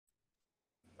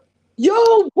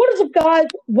Yo, what is up, guys?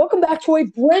 Welcome back to a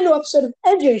brand new episode of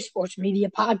NJ Sports Media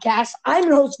Podcast. I'm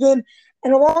your host, Vin,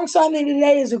 and alongside me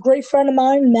today is a great friend of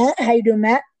mine, Matt. How you doing,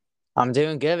 Matt? I'm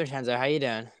doing good, Vincenzo. How you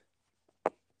doing?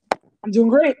 I'm doing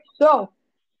great. So,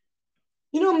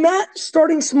 Matt,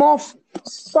 starting small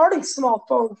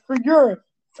for your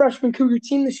freshman Cougar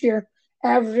team this year,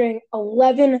 averaging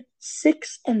 11,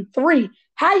 6, and 3.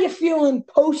 How you feeling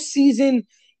postseason?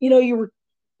 You were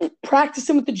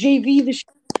practicing with the JV this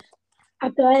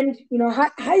at the end.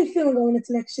 How you feeling going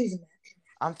into next season, Matt?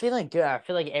 I'm feeling good. I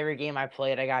feel like every game I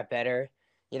played, I got better.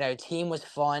 Team was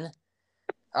fun.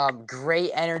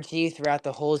 Great energy throughout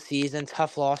the whole season.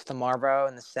 Tough loss to Marlboro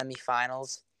in the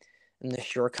semifinals in the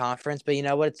Shore Conference, but you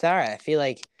know what? It's all right. I feel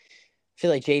like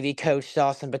JV coach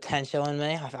saw some potential in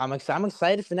me. I'm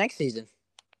excited for next season.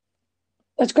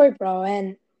 That's great, bro.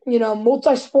 And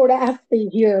multi-sport athlete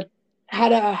here.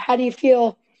 How do you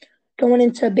feel going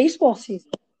into baseball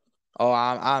season? Oh,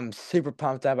 I'm super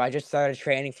pumped up. I just started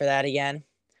training for that again.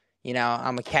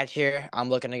 I'm a catcher. I'm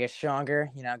looking to get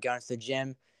stronger. Going to the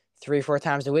gym 3, 4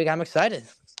 times a week. I'm excited.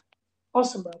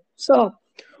 Awesome, bro. So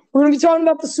we're gonna be talking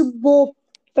about the Super Bowl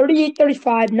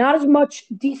 38-35. Not as much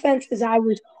defense as I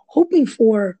was hoping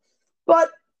for,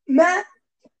 but Matt,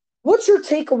 what's your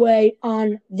takeaway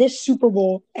on this Super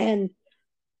Bowl and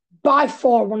by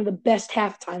far one of the best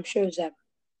halftime shows ever?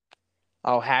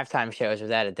 Oh, halftime shows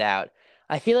without a doubt.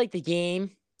 I feel like the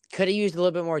game could have used a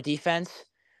little bit more defense,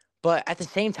 but at the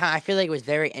same time, I feel like it was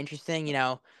very interesting.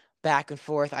 Back and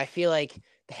forth. I feel like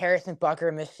the Harrison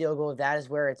Bucker missed field goal. That is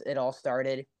where it all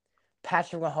started.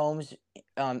 Patrick Mahomes,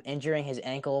 injuring his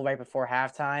ankle right before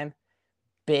halftime.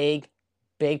 Big,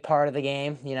 big part of the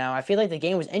game. I feel like the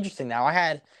game was interesting. Now I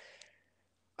had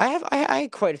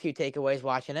quite a few takeaways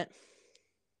watching it.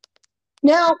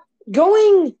 Now,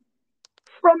 going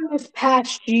from this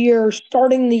past year,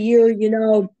 starting the year,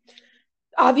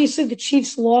 obviously the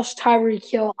Chiefs lost Tyreek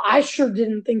Hill. I sure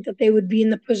didn't think that they would be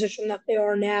in the position that they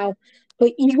are now.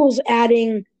 But Eagles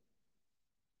adding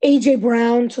AJ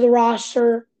Brown to the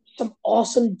roster, some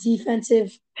awesome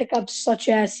defensive pickups such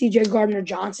as CJ Gardner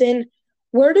Johnson.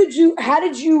 What did you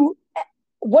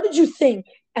think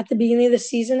at the beginning of the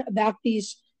season about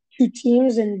these two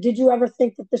teams? And did you ever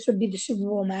think that this would be the Super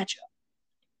Bowl matchup?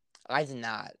 I did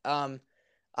not.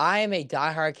 I am a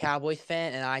diehard Cowboys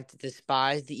fan, and I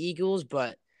despise the Eagles,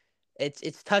 but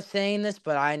it's tough saying this,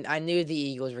 but I knew the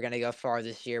Eagles were gonna go far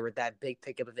this year with that big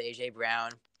pickup of AJ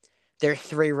Brown. Their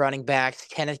three running backs,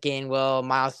 Kenneth Gainwell,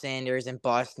 Miles Sanders, and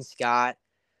Boston Scott.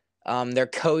 Their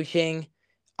coaching,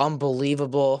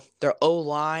 unbelievable. Their O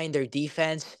line, their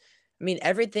defense. I mean,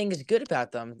 everything is good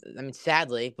about them. I mean,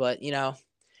 sadly, but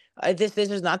this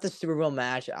is not the Super Bowl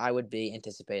match I would be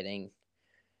anticipating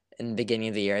in the beginning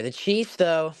of the year. The Chiefs,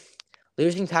 though,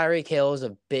 losing Tyreek Hill is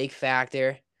a big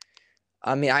factor.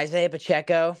 I mean, Isaiah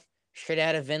Pacheco, straight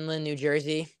out of Vinland, New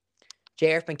Jersey.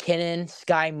 J.R. McKinnon,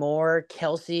 Sky Moore,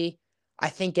 Kelsey. I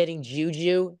think getting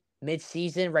Juju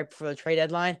mid-season, right before the trade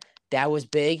deadline, that was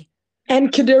big.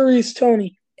 And Kadarius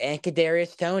Toney. And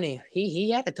Kadarius Toney, he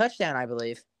had a touchdown, I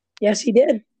believe. Yes, he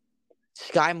did.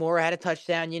 Sky Moore had a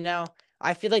touchdown.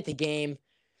 I feel like the game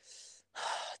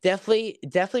definitely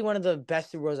one of the best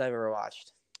Super Bowls I've ever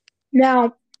watched.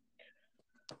 Now,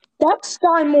 that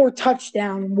Sky Moore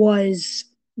touchdown was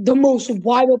the most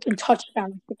wide open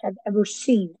touchdown I think I've ever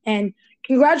seen. And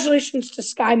congratulations to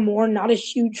Sky Moore. Not a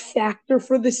huge factor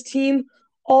for this team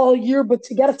all year, but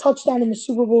to get a touchdown in the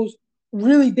Super Bowl is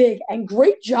really big. And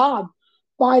great job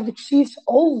by the Chiefs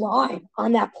O line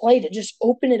on that play to just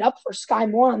open it up for Sky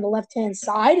Moore on the left hand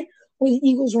side, where the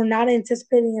Eagles were not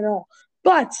anticipating at all.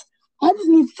 But I just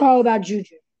need to talk about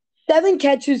Juju. 7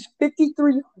 catches,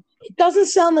 53 yards. It doesn't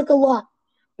sound like a lot,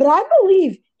 but I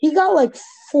believe he got like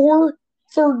 4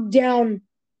 third down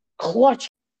clutch.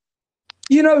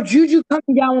 Juju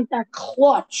coming down with that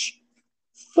clutch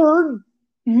third,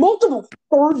 multiple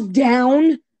third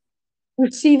down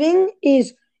receiving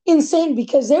is insane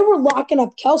because they were locking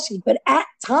up Kelsey, but at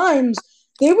times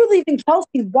they were leaving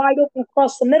Kelsey wide open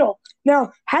across the middle.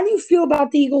 Now, how do you feel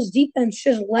about the Eagles defense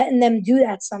just letting them do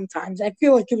that sometimes? I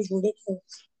feel like it was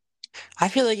ridiculous. I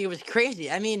feel like it was crazy.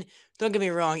 I mean, don't get me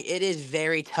wrong, it is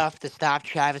very tough to stop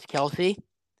Travis Kelsey.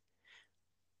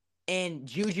 And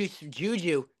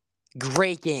Juju,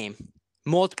 great game.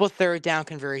 Multiple third down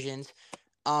conversions.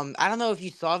 I don't know if you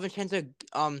saw Vincenzo.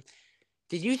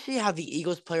 Did you see how the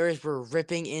Eagles players were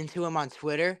ripping into him on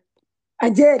Twitter I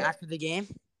did. after the game?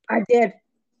 I did.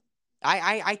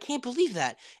 I can't believe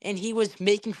that. And he was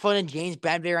making fun of James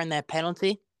Bradbury on that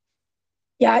penalty.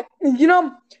 Yeah,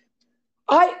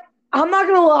 I I'm not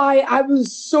gonna lie, I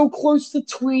was so close to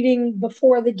tweeting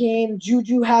before the game.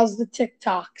 Juju has the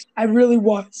TikToks. I really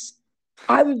was.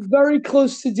 I was very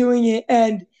close to doing it,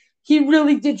 and he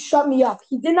really did shut me up.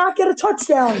 He did not get a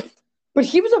touchdown, but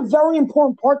he was a very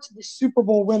important part to the Super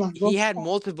Bowl win on He both had sides.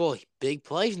 multiple big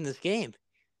plays in this game.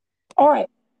 All right,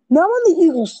 now on the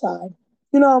Eagles side,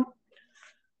 you know,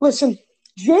 listen,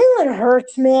 Jalen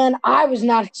Hurts, man, I was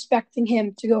not expecting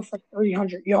him to go for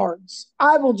 300 yards.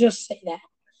 I will just say that.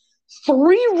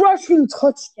 3 rushing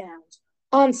touchdowns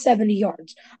on 70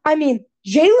 yards. I mean,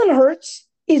 Jalen Hurts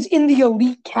is in the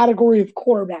elite category of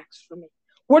quarterbacks for me.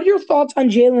 What are your thoughts on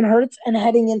Jalen Hurts and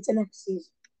heading into next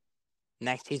season?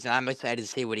 Next season, I'm excited to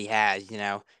see what he has.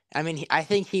 I mean, I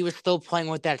think he was still playing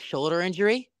with that shoulder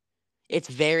injury. It's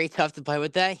very tough to play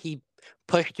with that. He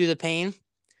pushed through the pain.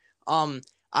 Um,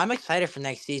 I'm excited for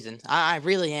next season. I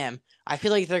really am. I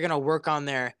feel like they're gonna work on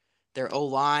their O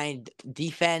line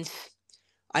defense.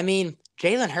 I mean,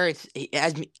 Jalen Hurts,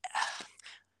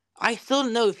 I still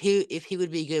don't know if he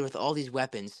would be good with all these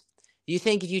weapons. Do you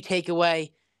think if you take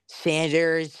away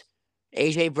Sanders,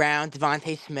 AJ Brown,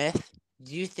 Devontae Smith,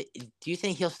 do you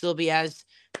think he'll still be as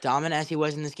dominant as he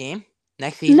was in this game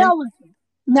next season? Now,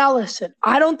 now listen,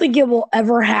 I don't think it will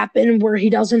ever happen where he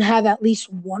doesn't have at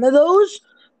least one of those.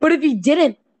 But if he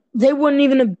didn't, they wouldn't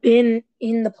even have been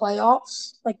in the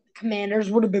playoffs. Like the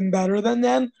Commanders would have been better than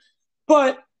them.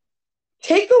 But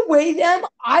take away them,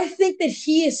 I think that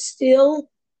he is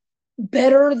still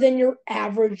better than your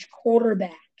average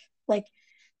quarterback. Like,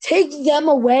 take them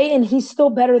away, and he's still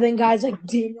better than guys like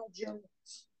Daniel Jones.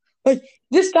 Like,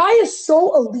 this guy is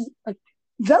so elite. Like,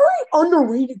 very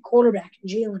underrated quarterback in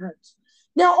Jalen Hurts.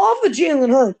 Now, off of Jalen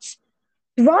Hurts,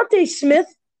 Devontae Smith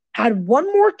had one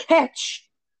more catch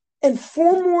and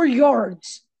 4 more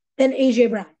yards than A.J.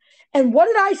 Brown. And what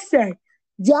did I say?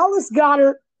 Dallas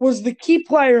Goedert was the key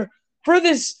player for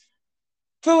this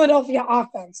Philadelphia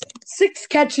offense. 6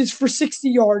 catches for 60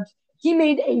 yards. He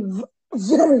made a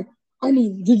very, I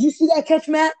mean, did you see that catch,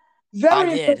 Matt? I Very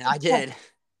did. impressive I catch. did.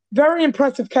 Very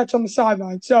impressive catch on the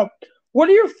sideline. So, what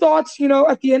are your thoughts,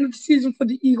 at the end of the season for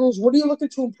the Eagles? What are you looking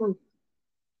to improve?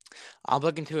 I'm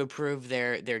looking to improve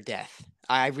their depth.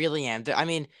 I really am. I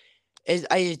mean, is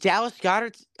Dallas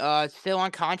Goddard still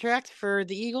on contract for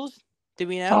the Eagles? Do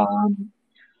we know? Um,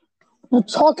 I'll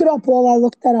talk it up while I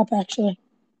look that up, actually.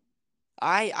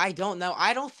 I don't know.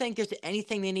 I don't think there's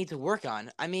anything they need to work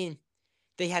on. I mean,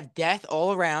 they have depth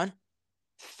all around,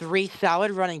 3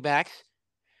 solid running backs,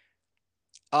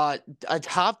 a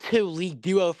top 2 league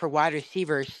duo for wide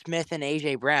receivers, Smith and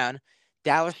AJ Brown.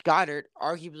 Dallas Goddard,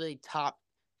 arguably top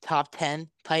 10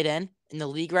 tight end in the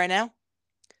league right now.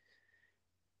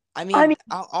 I I mean, mean,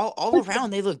 all around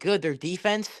they look good. Their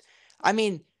defense, I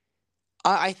mean,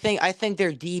 I think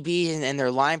their DBs and their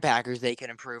linebackers they can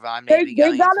improve on they, maybe they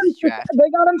going got into him. this draft. They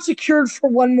got him secured for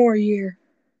 1 more year.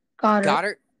 Got it.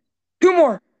 Goddard. 2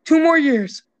 more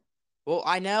years, Well,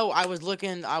 I know I was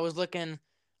looking on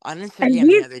and Instagram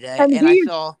the other day, and and I he's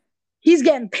saw he's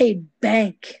getting paid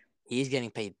bank. he's getting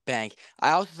paid bank.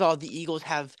 I also saw the Eagles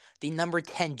have the number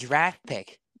 10 draft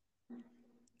pick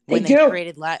They when they do.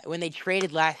 traded when they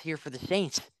traded last year for the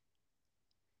Saints.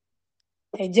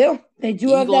 They do. They do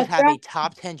have Eagles that have a draft.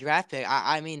 top 10 draft pick.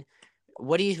 I mean,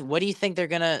 what do you think they're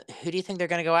gonna who do you think they're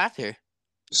gonna go after?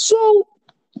 So,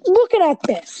 looking at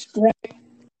this, right,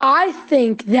 I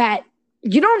think that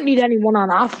you don't need anyone on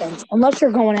offense unless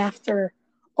you're going after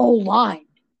O line.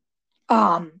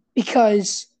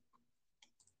 Because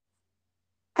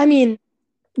I mean,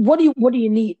 what do you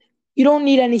need? You don't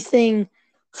need anything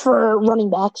for running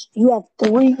backs. You have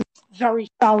 3 very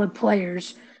solid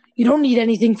players. You don't need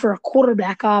anything for a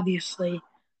quarterback, obviously.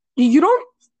 You don't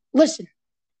listen.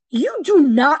 You do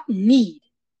not need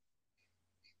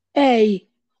a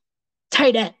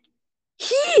tight end.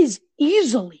 He is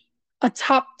easily a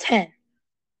top 10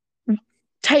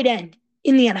 tight end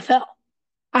in the NFL.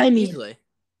 I mean, Easily.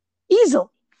 easily.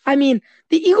 I mean,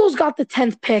 the Eagles got the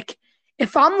 10th pick.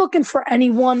 If I'm looking for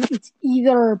anyone, it's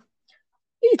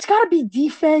got to be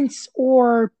defense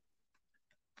or,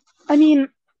 I mean,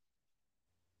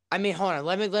 Hold on.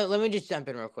 Let me just jump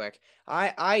in real quick.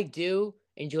 I do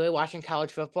enjoy watching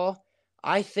college football.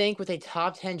 I think with a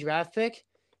top 10 draft pick,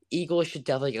 Eagles should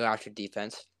definitely go after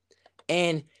defense.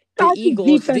 And the I think Eagles,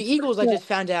 the defense for Eagles, I sure. just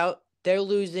found out they're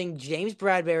losing James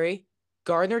Bradbury,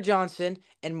 Gardner Johnson,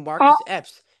 and Uh, Marcus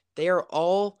Epps. They are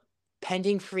all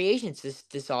pending free agents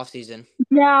this offseason.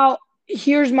 Now,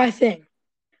 here's my thing.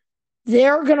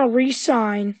 They're going to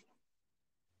re-sign.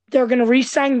 They're going to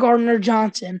re-sign Gardner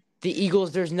Johnson. The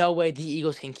Eagles, there's no way the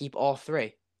Eagles can keep all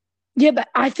 3. Yeah, but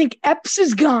I think Epps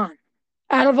is gone.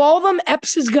 Out of all of them,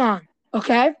 Epps is gone.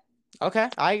 Okay? Okay,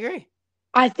 I agree.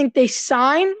 I think they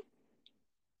sign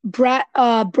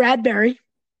Bradbury.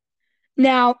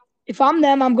 Now, if I'm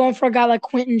them, I'm going for a guy like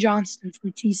Quentin Johnston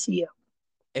from TCU.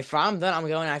 If I'm them, I'm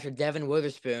going after Devin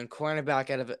Witherspoon, cornerback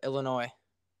out of Illinois.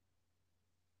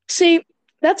 See,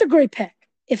 that's a great pick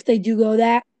if they do go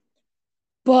that.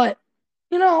 But,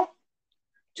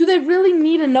 do they really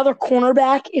need another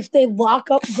cornerback if they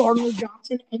lock up Gardner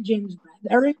Johnson and James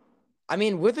Bradbury? I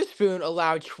mean, Witherspoon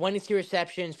allowed 22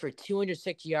 receptions for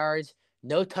 206 yards,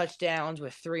 no touchdowns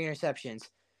with 3 interceptions.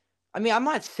 I mean, I'm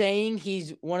not saying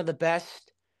he's one of the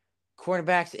best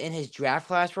cornerbacks in his draft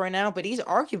class right now, but he's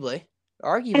arguably,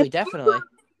 definitely.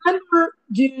 Remember,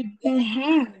 dude, they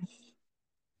have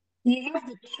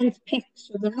the 10th pick,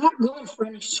 so they're not going for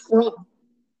any scrub.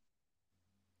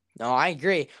 No, I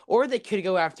agree. Or they could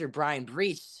go after Brian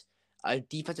Brees, a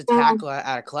defensive tackle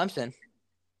out of Clemson.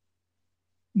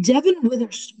 Devin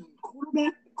Witherspoon,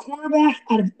 cornerback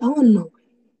out of Illinois.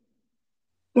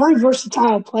 Very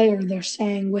versatile player, they're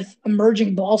saying, with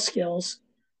emerging ball skills.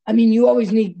 I mean, you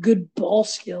always need good ball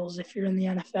skills if you're in the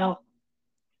NFL. I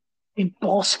mean,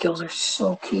 ball skills are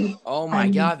so key. Oh, my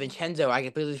God, Vincenzo, I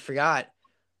completely forgot.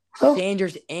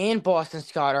 Sanders and Boston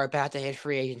Scott are about to hit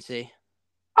free agency.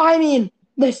 I mean,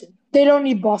 listen, they don't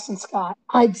need Boston Scott.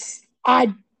 I'd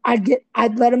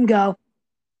let him go.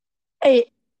 Hey,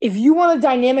 if you want a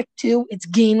dynamic two, it's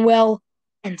Gainwell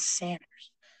and Sanders.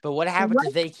 But what happens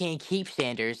if they can't keep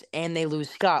Sanders and they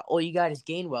lose Scott? All you got is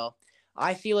Gainwell.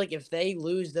 I feel like if they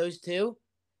lose those two,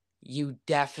 you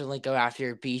definitely go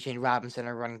after Bijan Robinson,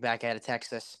 a running back out of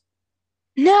Texas.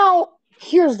 Now,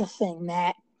 here's the thing,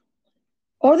 Matt.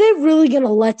 Are they really going to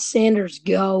let Sanders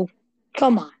go?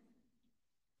 Come on.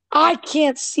 I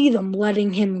can't see them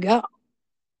letting him go.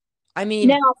 I mean,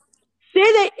 now,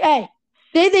 say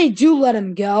they do let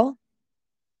him go.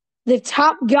 The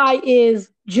top guy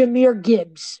is Jahmyr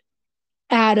Gibbs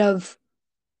out of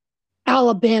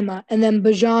Alabama, and then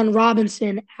Bijan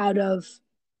Robinson out of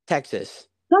Texas.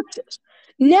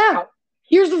 Now,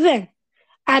 here's the thing.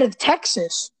 Out of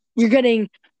Texas, you're getting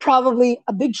probably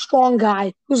a big, strong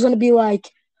guy who's going to be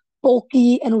like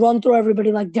bulky and run through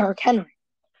everybody like Derrick Henry.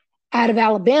 Out of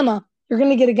Alabama, you're going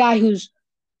to get a guy who's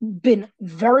been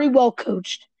very well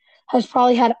coached, has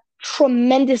probably had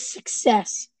tremendous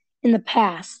success in the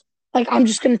past. Like, I'm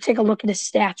just going to take a look at his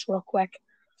stats real quick.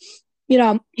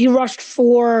 He rushed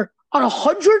for on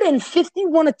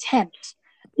 151 attempts,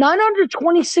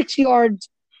 926 yards,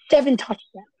 7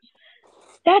 touchdowns.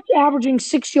 That's averaging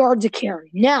 6 yards a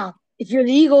carry. Now, if you're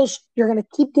the Eagles, you're going to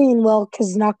keep Gainwell because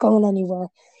he's not going anywhere.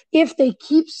 If they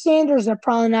keep Sanders, they're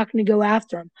probably not going to go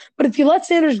after him. But if you let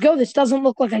Sanders go, this doesn't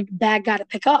look like a bad guy to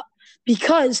pick up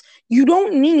because you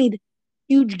don't need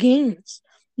huge gains.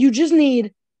 You just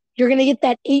need you're going to get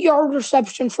that 8-yard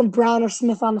reception from Brown or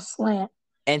Smith on a slant.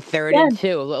 And 3rd and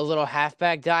 2, a little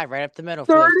halfback dive right up the middle.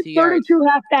 32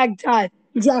 halfback dive.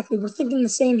 Exactly. We're thinking the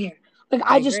same here. Like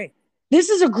I agree. This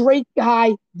is a great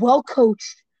guy, well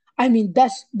coached. I mean,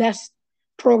 best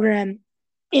program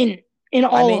in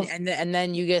all. And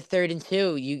then you get 3rd and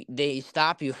 2. They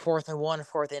stop you 4th and 1,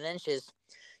 4th and inches.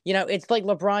 It's like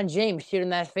LeBron James shooting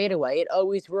that fadeaway. It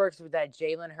always works with that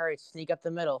Jalen Hurts sneak up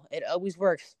the middle. It always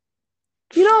works.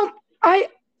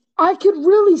 I could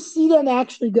really see them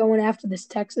actually going after this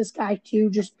Texas guy too,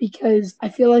 just because I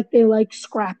feel like they like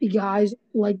scrappy guys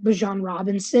like Bijan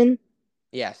Robinson.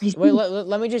 Yes. Wait,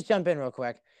 let me just jump in real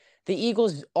quick. The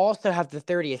Eagles also have the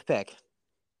 30th pick.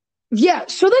 Yeah,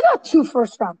 so they got 2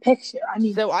 first-round picks here. I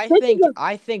mean, so I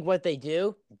think what they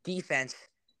do, defense,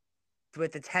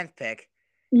 with the 10th pick,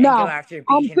 and go after Bijan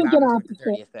Robinson with the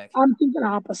 30th pick. I'm thinking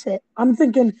opposite. I'm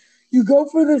thinking you go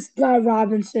for this guy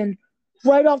Robinson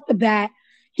right off the bat.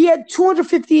 He had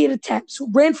 258 attempts,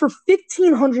 ran for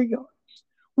 1,500 yards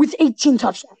with 18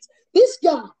 touchdowns. This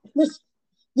guy, listen,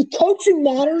 the coaching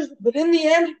matters, but in the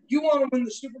end, you want to win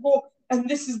the Super Bowl, and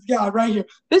this is the guy right here.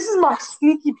 This is my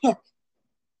sneaky pick.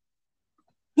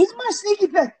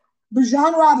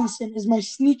 Bijan Robinson is my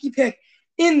sneaky pick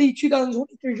in the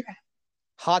 2023 draft.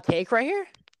 Hot take right here?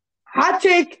 Hot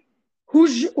take.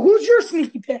 Who's your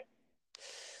sneaky pick?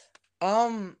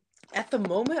 At the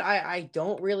moment, I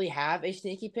don't really have a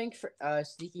sneaky pick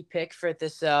for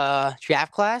this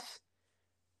draft class.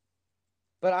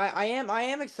 But I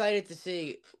am excited to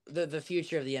see the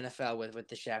future of the NFL with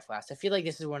the draft class. I feel like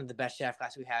this is one of the best draft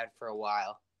classes we had for a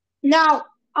while. Now,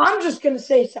 I'm just gonna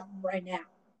say something right now.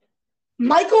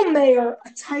 Michael Mayer, a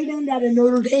tight end out of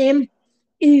Notre Dame,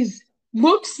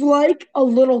 looks like a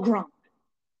little Gronk.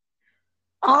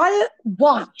 I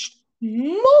watched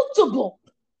multiple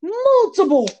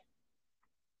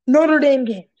Notre Dame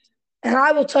games, and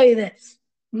I will tell you this: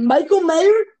 Michael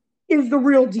Mayer is the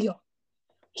real deal.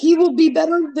 he will be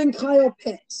better than Kyle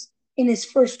Pitts in his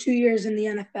first 2 years in the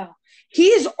NFL. He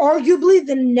is arguably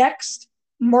the next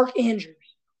Mark Andrews,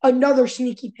 another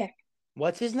sneaky pick.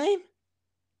 What's his name?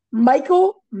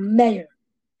 Michael Mayer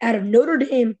out of Notre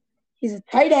Dame. He's a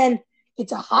tight end.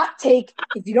 It's a hot take.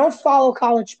 If you don't follow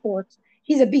college sports,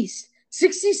 he's a beast.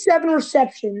 67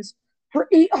 receptions for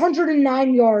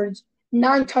 809 yards,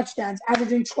 9 touchdowns,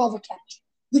 averaging 12 a catch.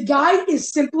 The guy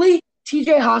is simply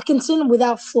TJ Hawkinson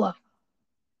without fluff.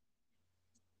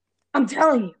 I'm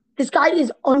telling you, this guy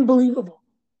is unbelievable.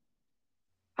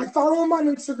 I follow him on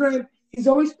Instagram. He's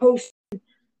always posting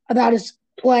about his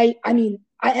play.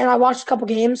 I watched a couple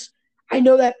games. I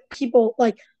know that people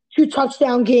like 2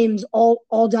 touchdown games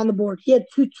all down the board. He had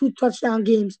two touchdown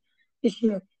games this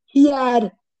year. He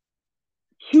had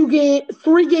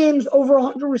 3 games over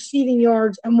 100 receiving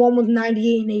yards, and one was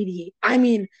 98 and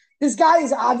 88. This guy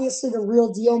is obviously the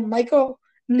real deal. Michael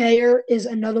Mayer is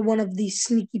another one of these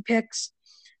sneaky picks.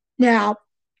 Now,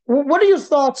 what are your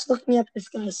thoughts looking at this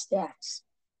guy's stats?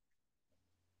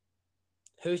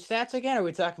 Whose stats again? Are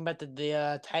we talking about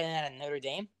the tight end out of Notre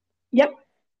Dame? Yep.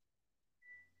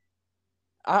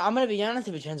 I'm gonna be honest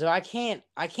with you, Chenzo.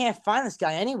 I can't find this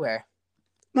guy anywhere.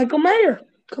 Michael Mayer.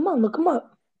 Come on, look him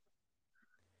up.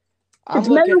 I'm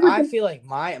looking. I feel like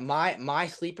my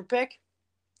sleeper pick,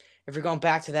 if you're going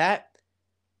back to that,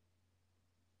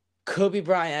 Kobe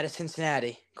Bryant out of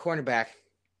Cincinnati, cornerback.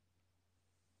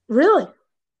 Really?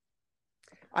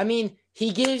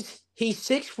 He's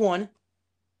 6'1".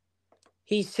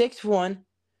 He's 6'1".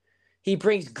 He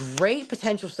brings great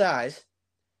potential size.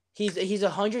 He's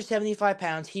 175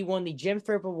 pounds. He won the Jim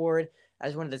Thorpe Award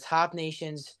as one of the top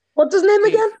nations. What's his name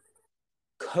again?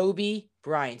 Kobe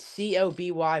Bryant.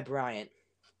 Koby Bryant.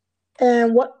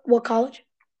 And what college?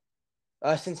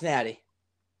 Cincinnati.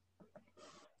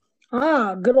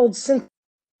 Good old Cincinnati.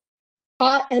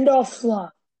 Hot end off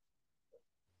fluff.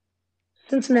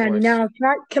 Cincinnati. Now,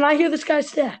 can I hear this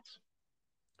guy's stats?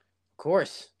 Of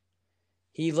course.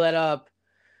 He let up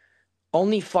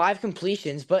only 5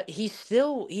 completions, but he's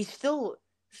still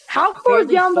how far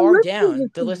down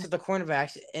the list of the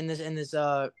cornerbacks in this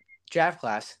draft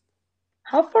class.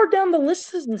 How far down the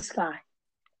list is this guy?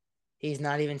 He's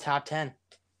not even top 10.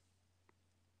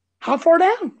 How far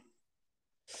down?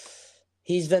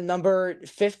 He's the number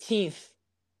 15th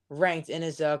ranked in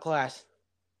his class.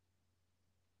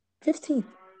 15th.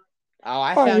 Oh,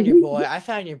 I found your boy. I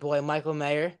found your boy, Michael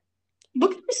Mayer.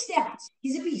 Look at the stats.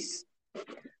 He's a beast.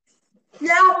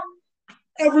 Now,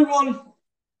 everyone,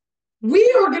 we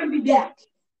are going to be back.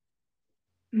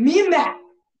 Me and Matt.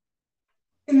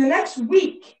 In the next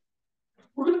week,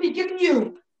 we're going to be giving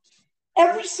you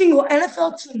every single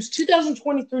NFL team's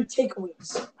 2023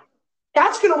 takeaways.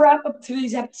 That's going to wrap up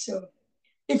today's episode.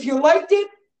 If you liked it,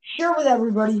 share with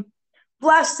everybody.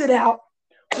 Blast it out.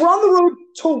 We're on the road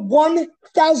to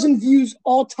 1,000 views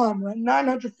all time. We're at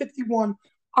 951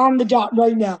 on the dot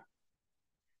right now.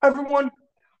 Everyone,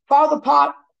 follow the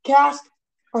podcast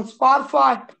on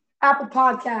Spotify, Apple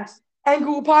Podcasts, and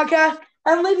Google Podcasts.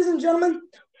 And ladies and gentlemen,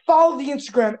 follow the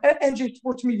Instagram at NJ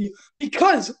Sports Media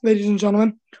because, ladies and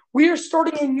gentlemen, we are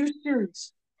starting a new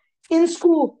series. In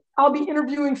school, I'll be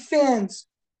interviewing fans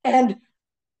and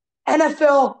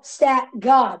NFL stat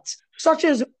gods, such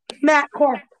as Matt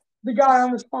Clark, the guy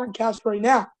on this podcast right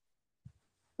now.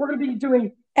 We're going to be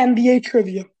doing NBA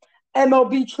trivia,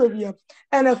 MLB trivia,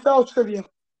 NFL trivia.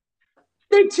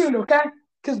 Stay tuned, okay?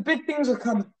 Because big things are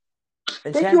coming.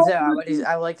 Vincenzo,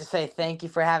 I would like to say thank you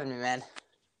for having me, man.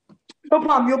 No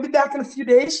problem. You'll be back in a few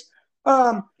days.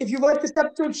 If you like this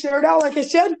episode, share it out. Like I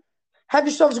said, have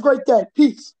yourselves a great day.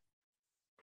 Peace.